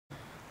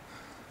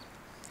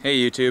Hey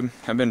YouTube,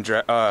 I've been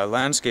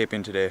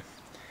landscaping today.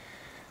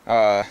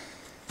 Got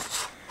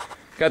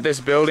this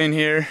building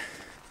here.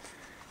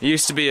 It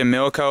used to be a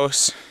milk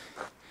house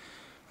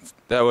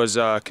that was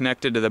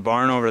connected to the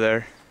barn over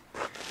there.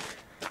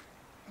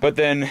 But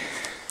then,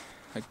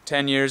 like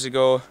 10 years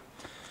ago,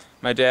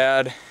 my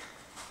dad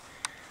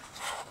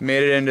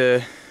made it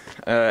into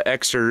an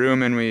extra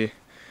room and we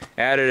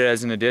added it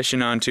as an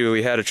addition onto,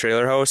 we had a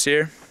trailer house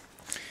here.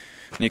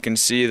 And you can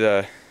see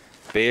the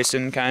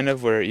basin kind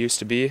of where it used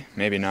to be,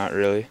 maybe not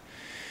really.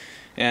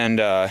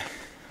 And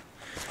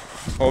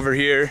over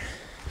here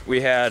we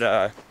had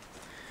a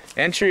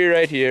entry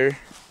right here,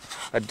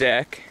 a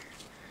deck,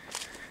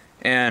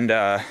 and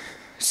a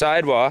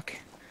sidewalk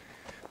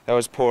that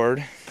was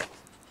poured.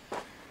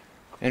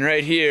 And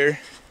right here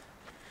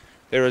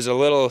there was a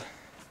little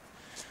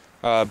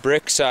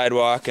brick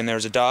sidewalk, and there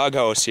was a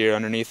doghouse here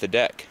underneath the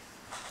deck.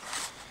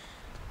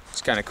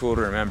 It's kind of cool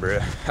to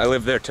remember. I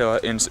lived there till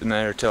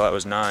I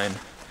was 9.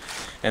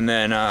 And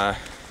then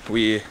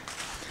we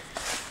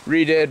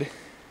redid.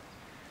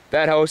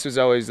 That house was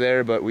always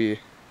there, but we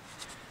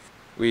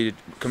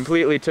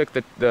completely took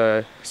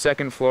the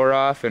second floor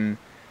off and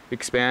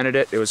expanded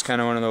it. It was kind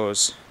of one of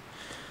those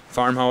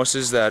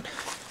farmhouses that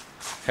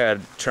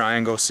had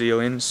triangle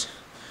ceilings.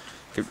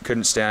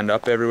 Couldn't stand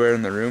up everywhere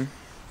in the room.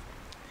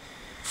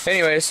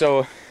 Anyway,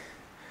 so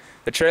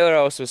the trailer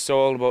house was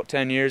sold about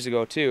 10 years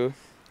ago too,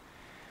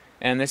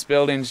 and this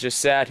building's just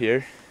sat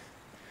here.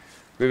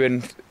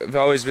 We've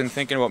always been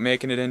thinking about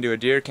making it into a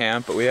deer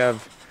camp, but we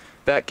have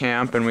that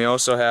camp, and we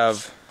also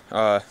have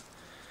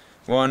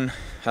one,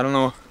 I don't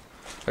know,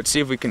 let's see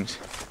if we can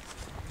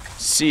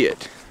see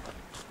it.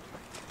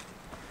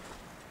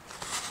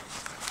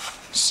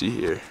 Let's see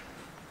here.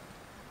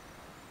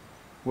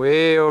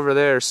 Way over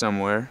there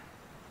somewhere.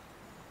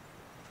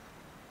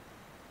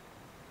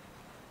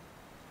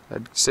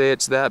 I'd say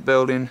it's that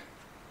building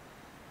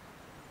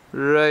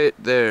right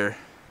there.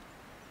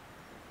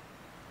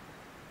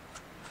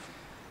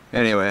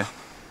 Anyway,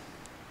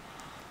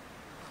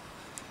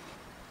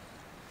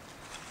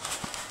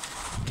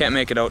 can't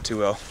make it out too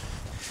well,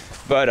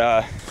 but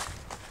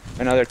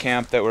another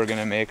camp that we're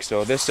gonna make.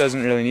 So this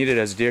doesn't really need it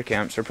as a deer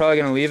camp, so we're probably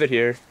gonna leave it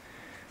here.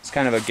 It's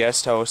kind of a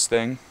guest house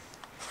thing.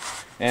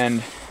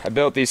 And I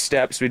built these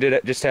steps. We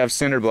did just have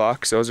cinder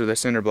blocks. Those are the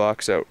cinder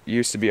blocks that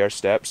used to be our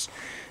steps.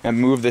 And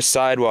moved this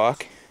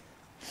sidewalk,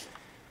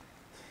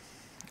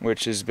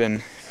 which has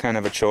been kind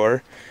of a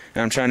chore.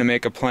 And I'm trying to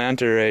make a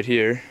planter right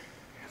here.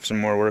 Some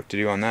more work to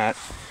do on that,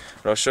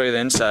 but I'll show you the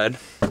inside.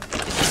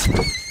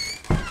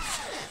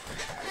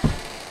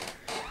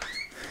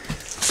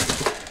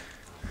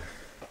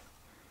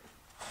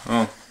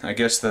 Oh, I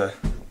guess the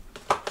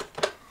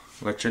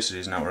electricity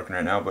is not working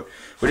right now, but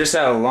we just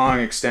had a long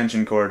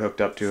extension cord hooked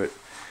up to it,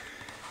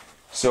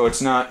 so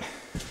it's not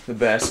the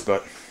best,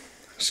 but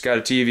just got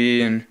a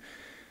TV, and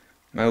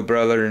my little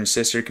brother and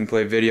sister can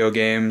play video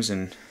games,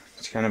 and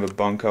it's kind of a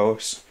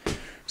bunkhouse.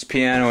 There's a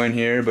piano in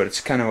here, but it's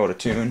kind of out of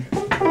tune.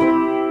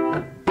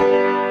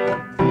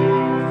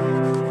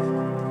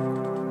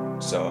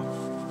 So,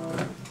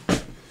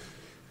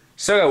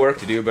 still got work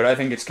to do, but I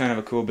think it's kind of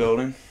a cool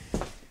building.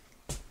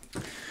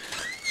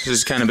 This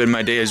has kind of been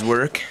my day's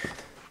work.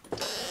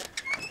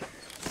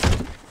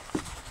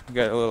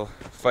 Got a little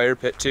fire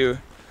pit too,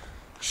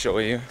 show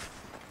you.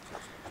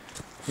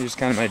 Here's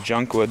kind of my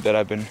junk wood that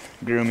I've been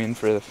grooming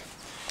to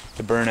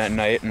burn at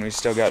night, and we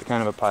still got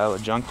kind of a pile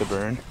of junk to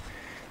burn.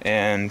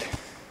 And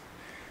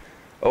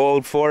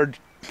old Ford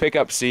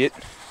pickup seat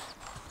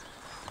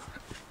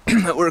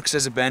that works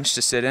as a bench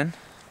to sit in.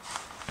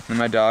 And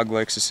my dog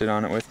likes to sit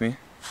on it with me.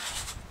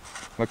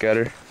 Look at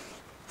her.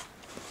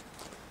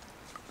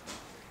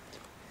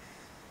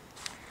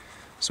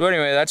 So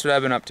anyway, that's what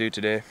I've been up to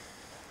today.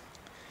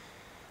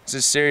 This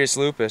is Serious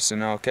Lupus,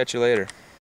 and I'll catch you later.